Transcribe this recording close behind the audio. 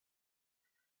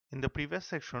In the previous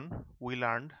section, we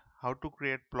learned how to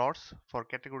create plots for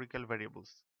categorical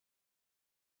variables.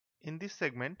 In this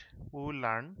segment, we will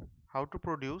learn how to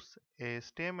produce a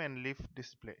stem and leaf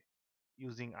display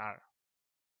using R.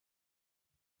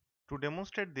 To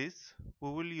demonstrate this,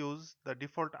 we will use the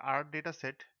default R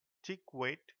dataset chick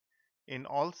weight in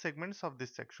all segments of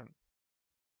this section.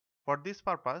 For this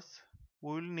purpose,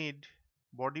 we will need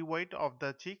body weight of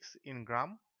the chicks in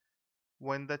gram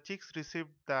when the chicks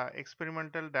received the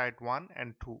experimental diet 1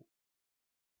 and 2.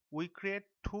 We create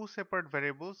two separate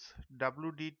variables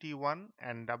WDT1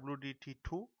 and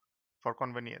WDT2 for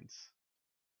convenience.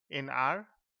 In R,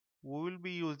 we will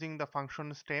be using the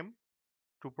function stem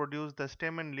to produce the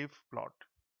stem and leaf plot.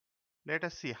 Let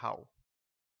us see how.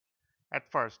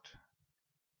 At first,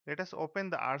 let us open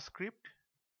the R script.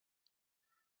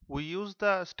 We use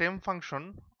the stem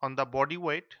function on the body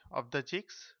weight of the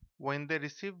chicks when they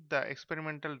received the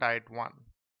experimental diet 1.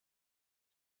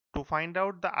 To find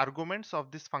out the arguments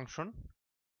of this function,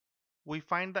 we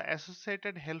find the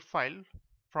associated help file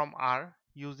from R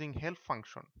using help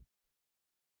function.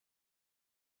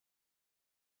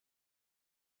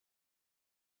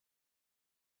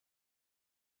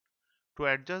 To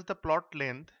adjust the plot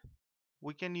length,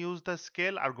 we can use the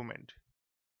scale argument.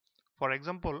 For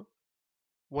example,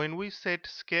 when we set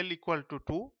scale equal to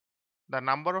 2, the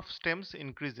number of stems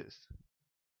increases.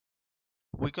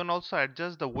 We can also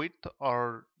adjust the width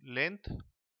or length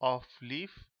of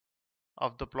leaf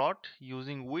of the plot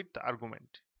using width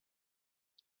argument.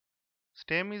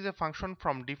 Stem is a function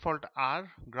from default R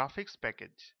graphics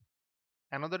package.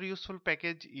 Another useful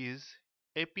package is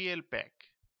APLPack.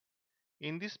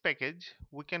 In this package,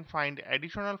 we can find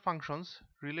additional functions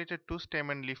related to stem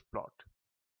and leaf plot.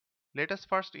 Let us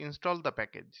first install the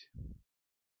package.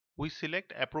 We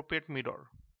select appropriate mirror.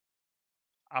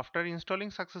 After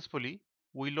installing successfully,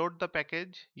 we load the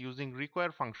package using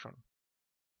require function.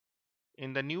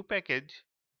 In the new package,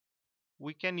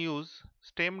 we can use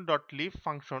stem.leaf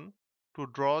function to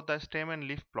draw the stem and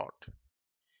leaf plot.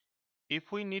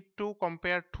 If we need to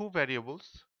compare two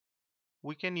variables,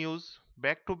 we can use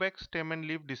back-to-back stem and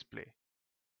leaf display.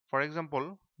 For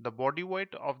example, the body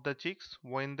weight of the chicks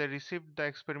when they received the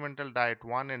experimental diet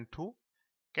 1 and 2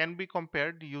 can be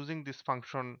compared using this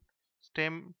function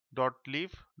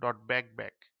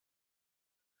stem.leaf.backback.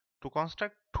 To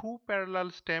construct two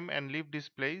parallel stem and leaf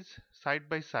displays side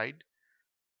by side,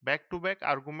 back-to-back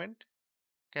argument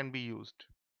can be used.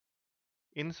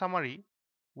 In summary,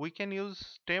 we can use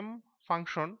stem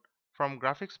function from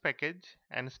graphics package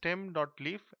and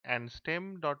stem.leaf and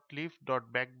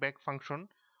stem.leaf.backback function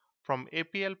from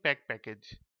APLPack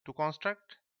package to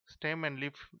construct stem and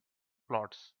leaf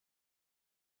plots.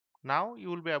 Now you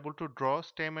will be able to draw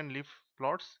stem and leaf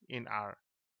plots in R.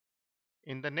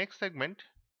 In the next segment,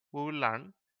 we will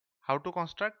learn how to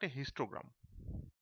construct a histogram.